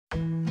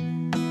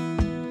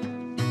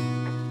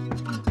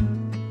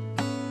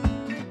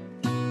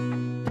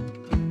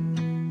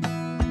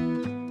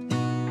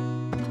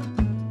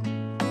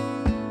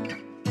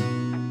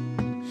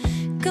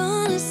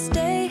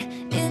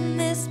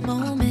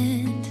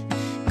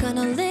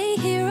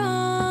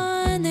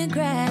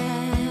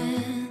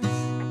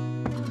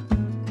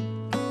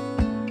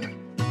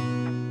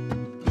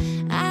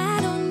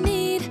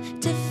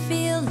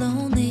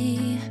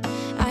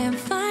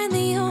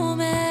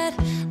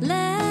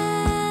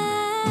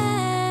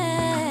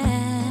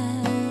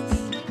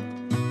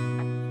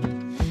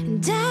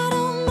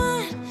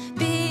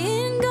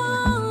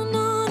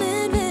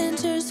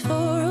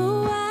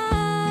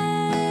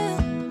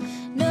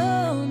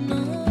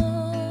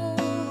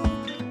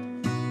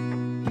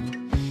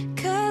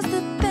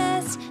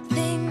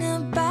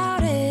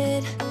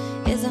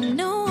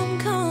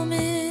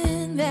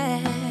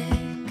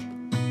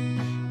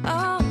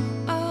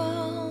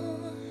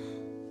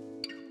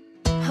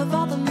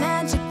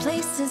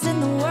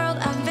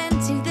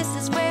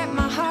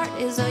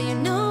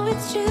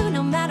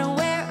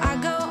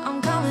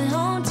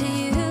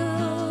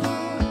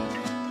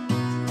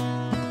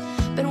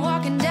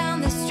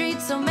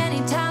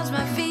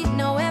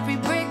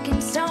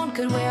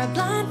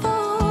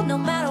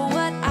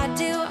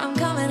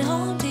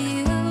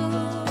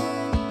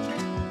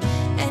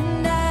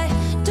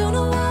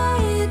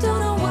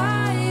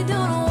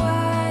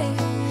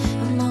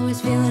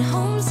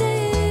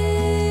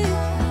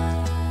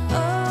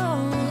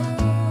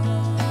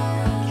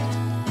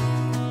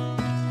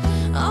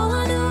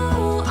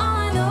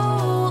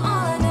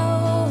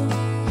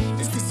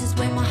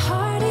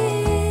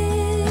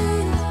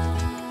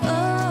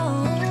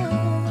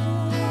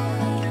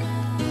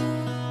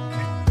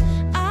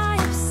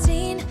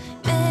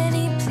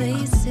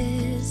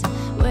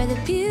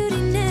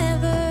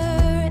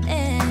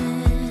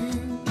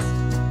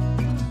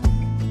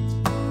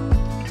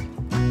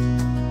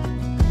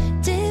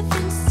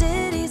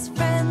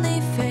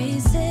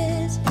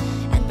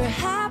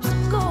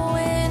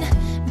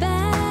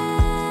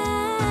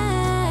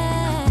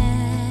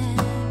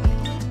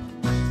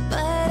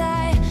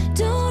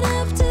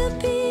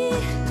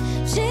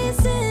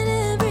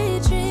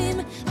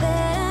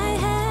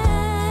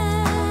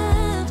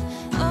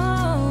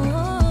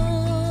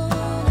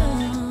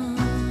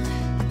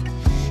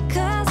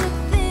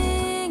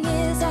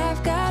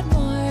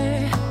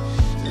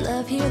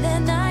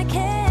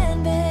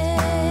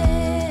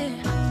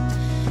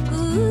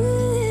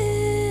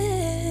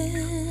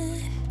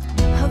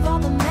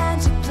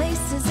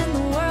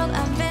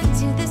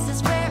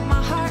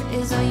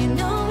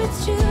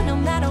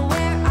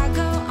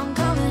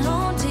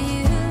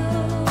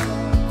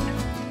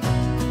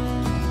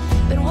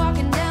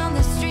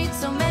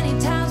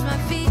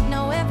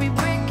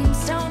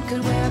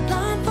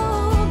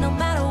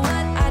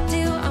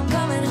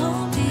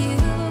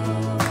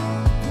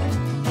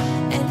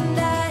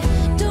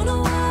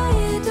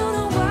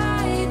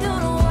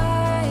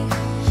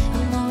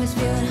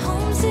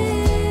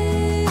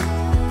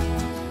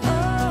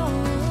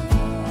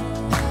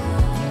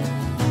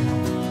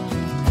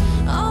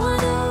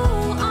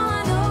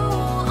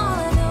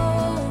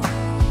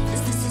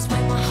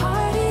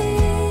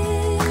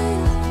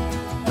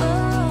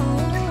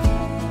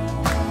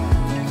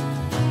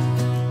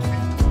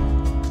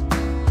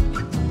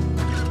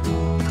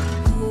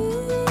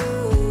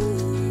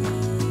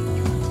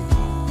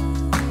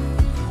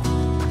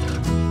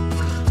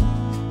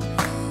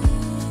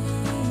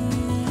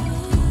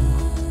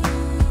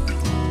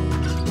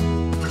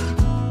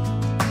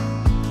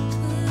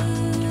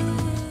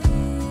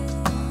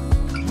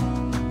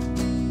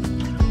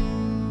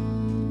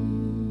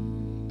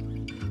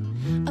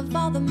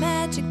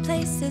magic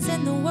places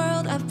in the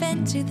world I've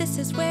been to. This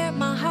is where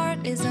my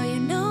heart is. Oh, you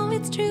know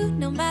it's true.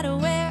 No matter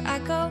where I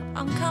go,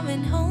 I'm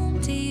coming home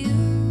to you.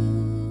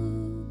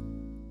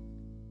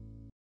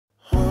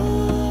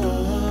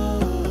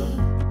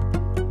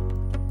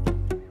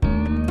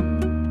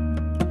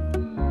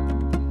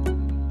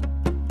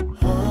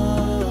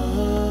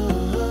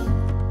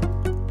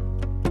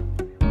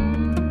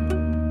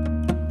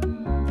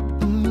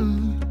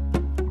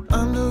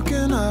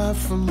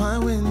 From my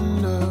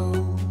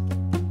window,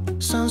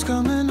 sun's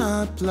coming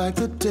up like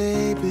the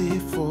day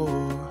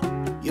before.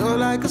 You're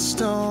like a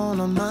stone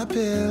on my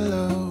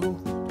pillow.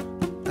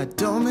 I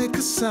don't make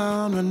a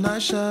sound when I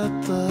shut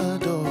the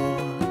door.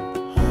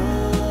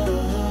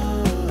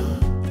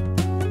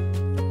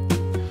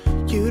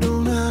 You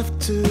don't have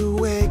to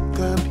wake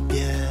up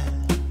yet.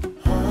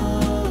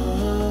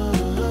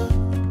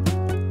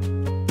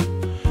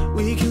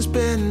 We can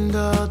spend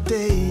all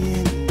day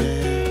in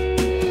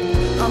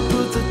bed. I'll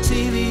put the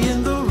TV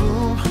in the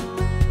room.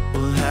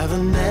 We'll have a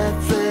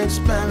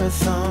Netflix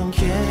marathon.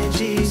 Kenny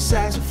G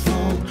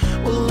saxophone.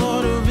 We'll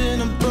order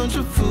in a bunch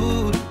of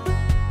food.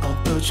 I'll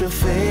put your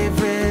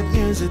favorite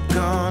music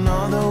on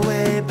all the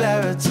way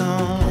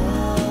baritone.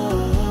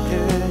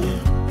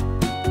 Yeah.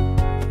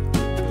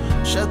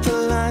 Shut the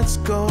lights,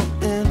 go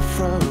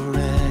infrared.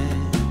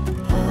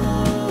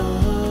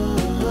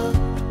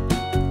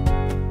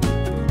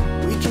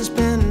 We can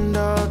spend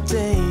all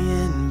day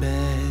in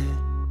bed.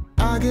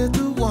 I get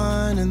the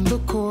wine and the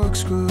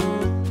corkscrew.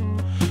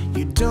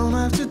 You don't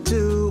have to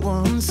do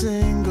one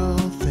single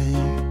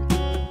thing.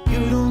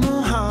 You don't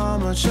know how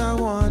much I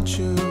want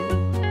you.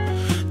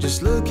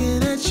 Just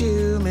looking at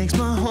you makes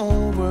my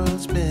whole world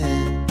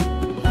spin.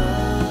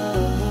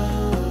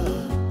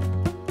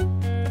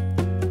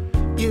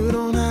 You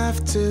don't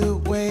have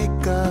to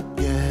wake up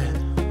yet.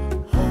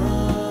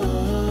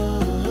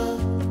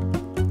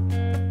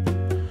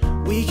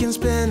 We can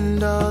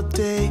spend all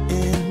day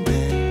in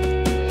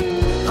bed.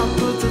 I'll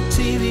put the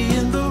TV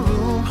in the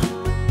room.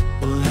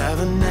 We'll have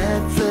a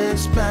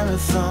Netflix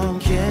marathon.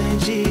 Kenny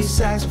G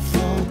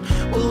saxophone.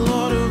 We'll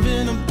order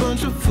in a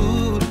bunch of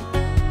food.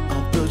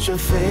 I'll put your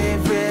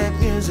favorite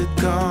music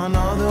on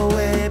all the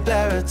way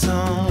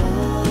baritone.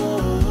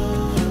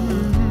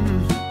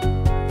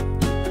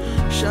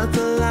 Shut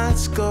the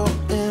lights, go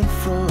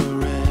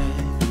infrared.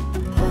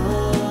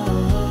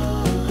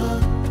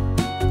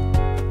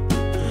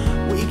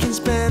 We can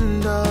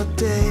spend all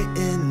day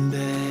in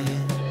bed.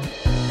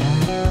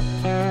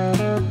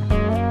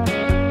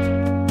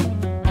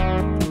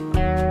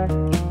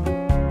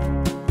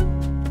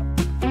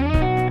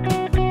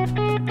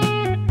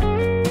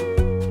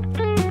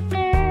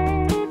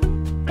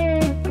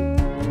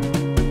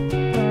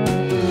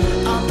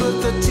 I'll put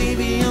the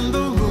TV in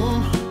the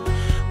room.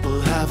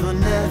 We'll have a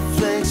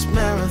Netflix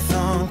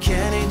marathon.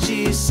 Kenny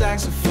G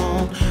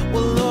saxophone.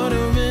 We'll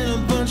order in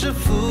a bunch of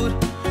food.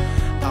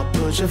 I'll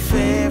put your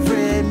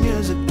favorite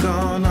music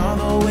on all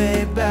the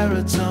way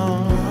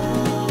baritone.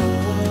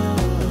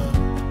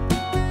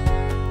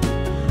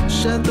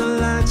 Shut the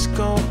lights,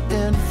 go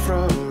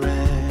infrared.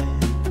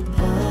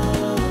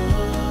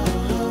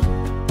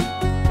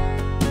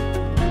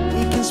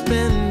 We can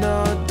spend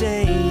all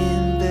day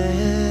in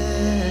bed.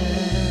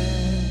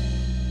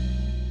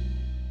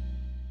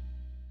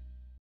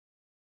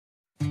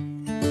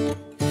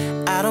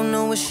 I don't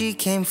know where she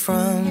came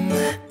from.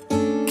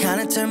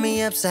 Kinda turned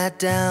me upside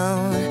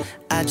down.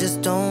 I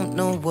just don't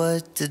know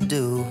what to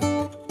do.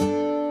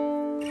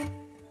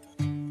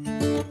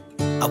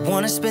 I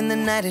wanna spend the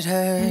night at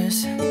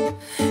hers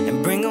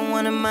and bring her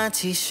one of my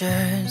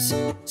t-shirts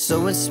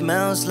so it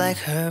smells like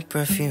her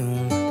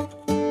perfume.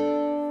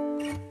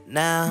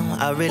 Now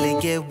I really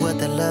get what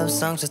the love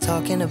songs are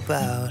talking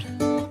about,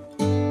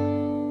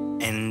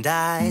 and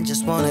I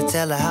just wanna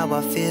tell her how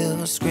I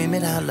feel, scream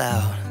it out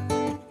loud.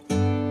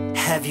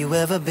 Have you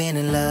ever been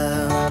in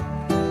love?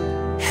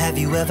 Have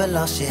you ever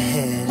lost your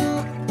head?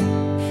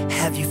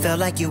 Have you felt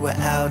like you were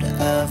out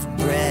of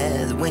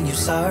breath when you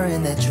saw her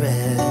in that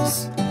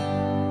dress?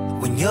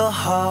 When your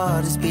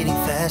heart is beating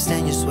fast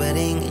and you're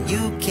sweating and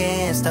you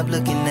can't stop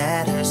looking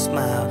at her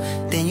smile,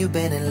 then you've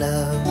been in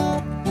love.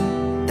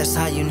 That's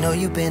how you know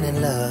you've been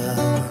in love.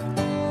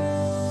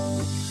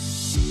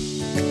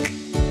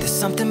 There's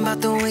something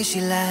about the way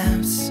she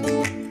laughs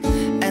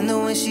and the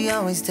way she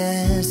always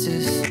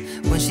dances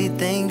when she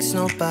thinks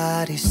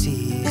nobody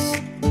sees.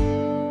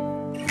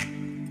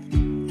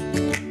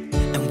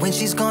 And when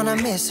she's gone, I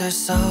miss her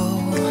so.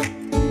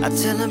 I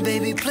tell her,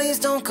 baby, please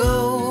don't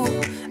go.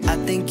 I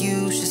think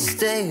you should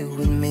stay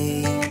with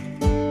me.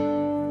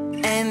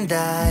 And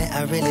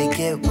I really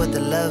get what the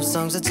love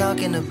songs are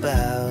talking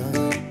about.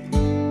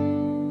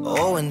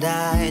 Oh, and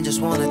I just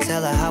wanna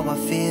tell her how I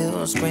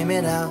feel, scream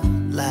it out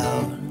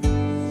loud.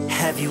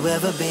 Have you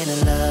ever been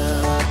in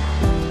love?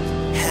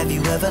 Have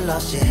you ever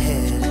lost your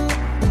head?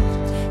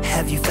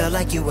 Have you felt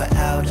like you were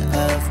out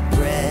of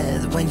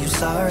breath when you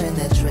saw her in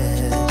that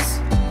dress?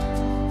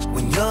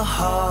 When your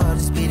heart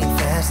is beating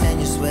fast and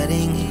you're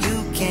sweating and you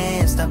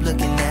can't stop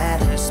looking at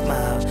her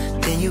smile,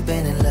 then you've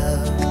been in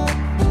love.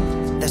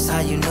 That's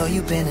how you know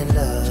you've been in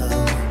love.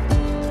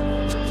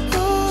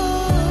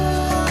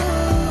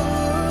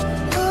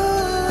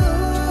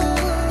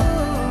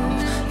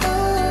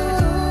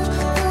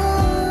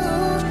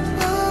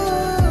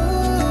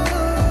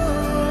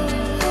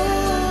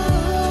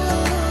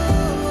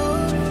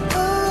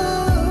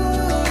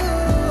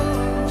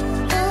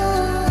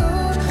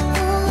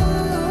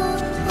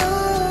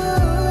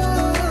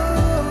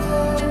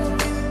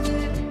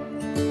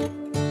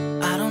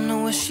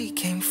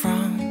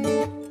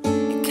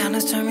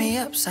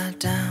 upside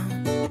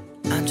down.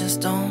 I just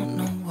don't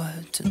know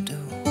what to do.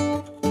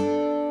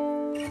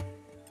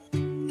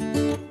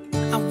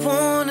 I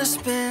wanna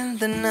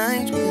spend the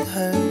night with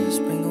her,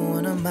 sprinkle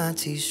one of my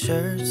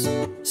t-shirts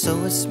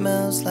so it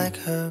smells like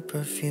her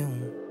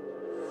perfume.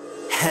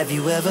 Have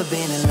you ever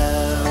been in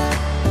love?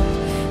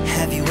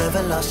 Have you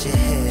ever lost your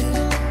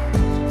head?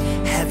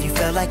 Have you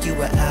felt like you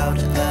were out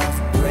of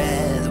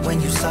breath when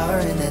you saw her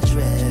in that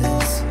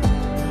dress?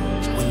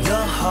 When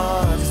your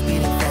heart is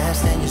beating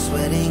fast and you're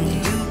sweating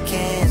and you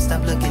can't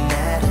stop looking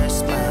at her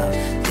smile,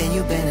 then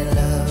you've been in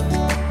love.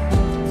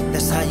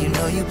 That's how you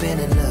know you've been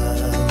in love.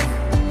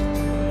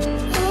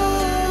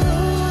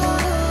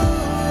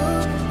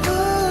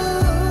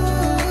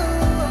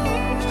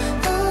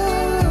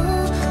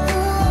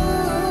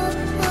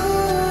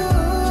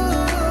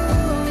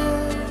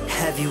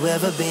 Have you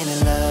ever been in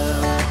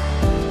love?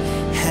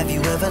 Have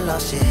you ever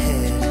lost your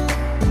head?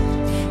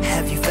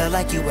 Have you felt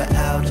like you were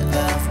out of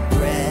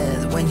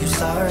breath when you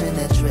saw her in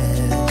that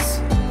dress?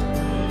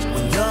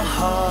 When your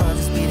heart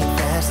is beating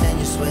fast and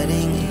you're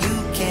sweating and you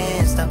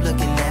can't stop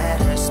looking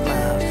at her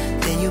smile,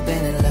 then you've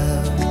been in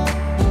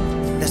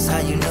love. That's how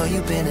you know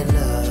you've been in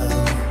love.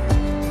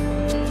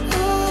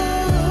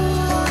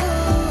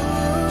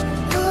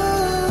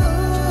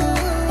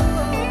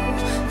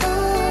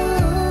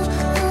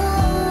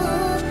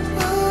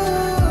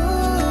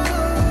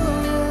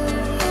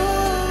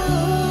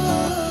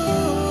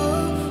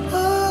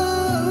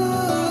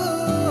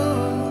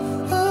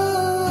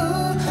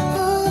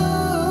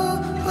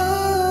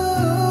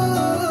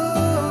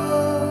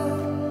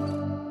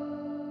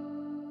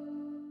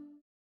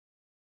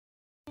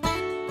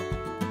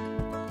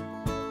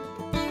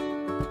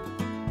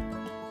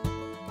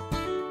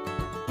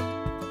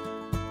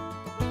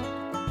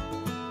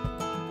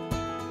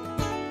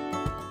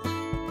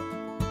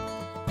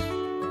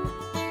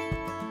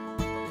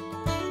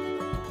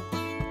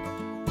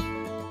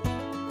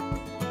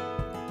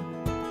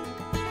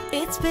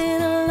 It's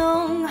been a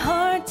long,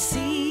 hard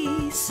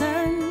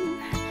season.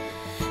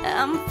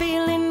 I'm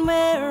feeling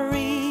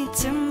weary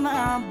to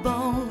my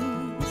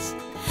bones.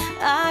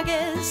 I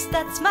guess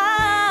that's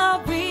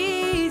my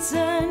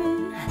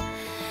reason.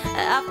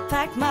 I've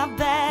packed my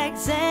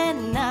bags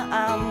and now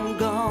I'm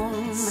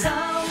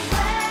gone.